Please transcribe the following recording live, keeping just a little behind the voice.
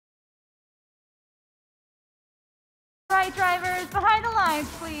Right, drivers, behind the lines,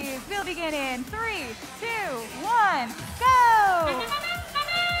 please. We'll begin in 3, 2, 1, go!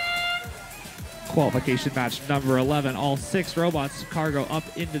 Qualification match number 11. All 6 robots cargo up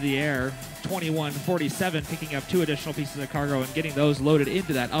into the air. 2147 picking up 2 additional pieces of cargo and getting those loaded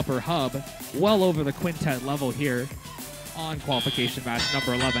into that upper hub. Well over the quintet level here on qualification match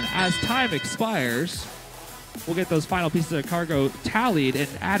number 11. As time expires, we'll get those final pieces of cargo tallied and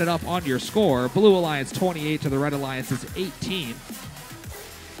added up on your score. Blue Alliance 28 to the Red Alliance's 18.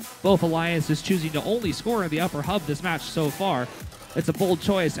 Both alliances choosing to only score in the upper hub this match so far. It's a bold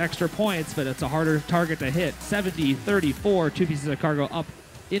choice, extra points, but it's a harder target to hit. 70-34, 2 pieces of cargo up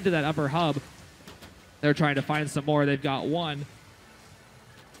into that upper hub. They're trying to find some more. They've got 1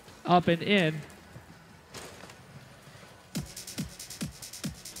 up and in.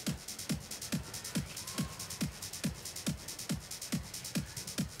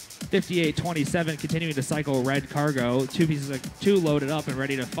 (58-27) continuing to cycle red cargo. 2 loaded up and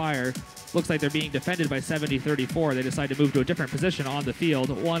ready to fire. Looks like they're being defended by 70-34. They decide to move to a different position on the field.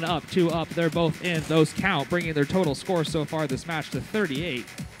 1 up, 2 up. They're both in. Those count, bringing their total score so far this match to 38.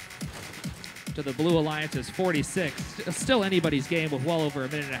 To the Blue Alliance's 46. Still anybody's game with well over a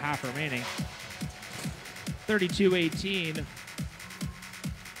minute and a half remaining. 32-18.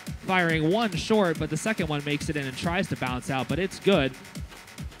 Firing 1 short, but the second one makes it in and tries to bounce out, but it's good.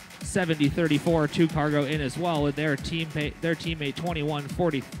 70-34, 2 cargo in as well, and their teammate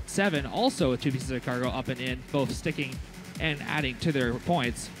 2147 also 2 pieces of cargo up and in, both sticking and adding to their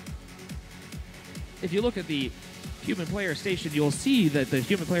points. If you look at the human player station, you'll see that the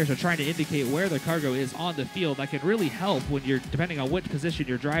human players are trying to indicate where the cargo is on the field. That can really help when you're, depending on which position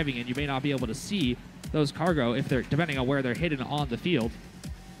you're driving in, you may not be able to see those cargo if they're, depending on where they're hidden on the field.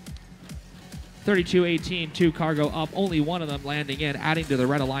 32-18, 2 cargo up, only 1 of them landing in, adding to the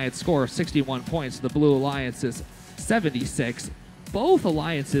Red Alliance score of 61 points. The Blue Alliance's 76. Both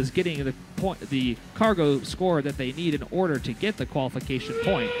alliances getting the cargo score that they need in order to get the qualification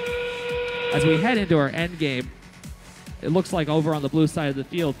point. As we head into our end game, it looks like over on the blue side of the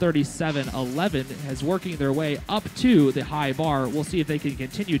field, 37-11 is working their way up to the high bar. We'll see if they can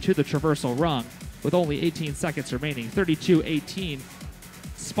continue to the traversal rung with only 18 seconds remaining. 32-18.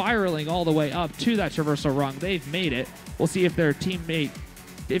 Spiraling all the way up to that traversal rung. They've made it. We'll see if their teammate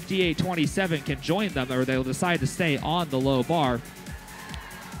 58-27 can join them, or they'll decide to stay on the low bar.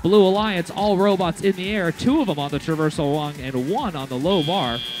 Blue Alliance, all robots in the air, 2 of them on the traversal rung and 1 on the low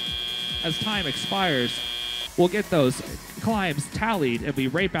bar. As time expires, we'll get those climbs tallied and be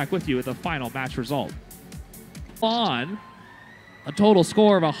right back with you with the final match result. On a total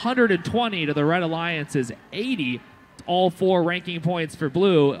score of 120 to the Red Alliance's 80. All 4 ranking points for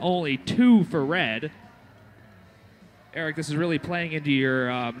blue, only 2 for red. Eric, this is really playing into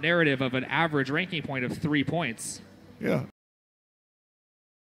your narrative of an average ranking point of 3 points. Yeah,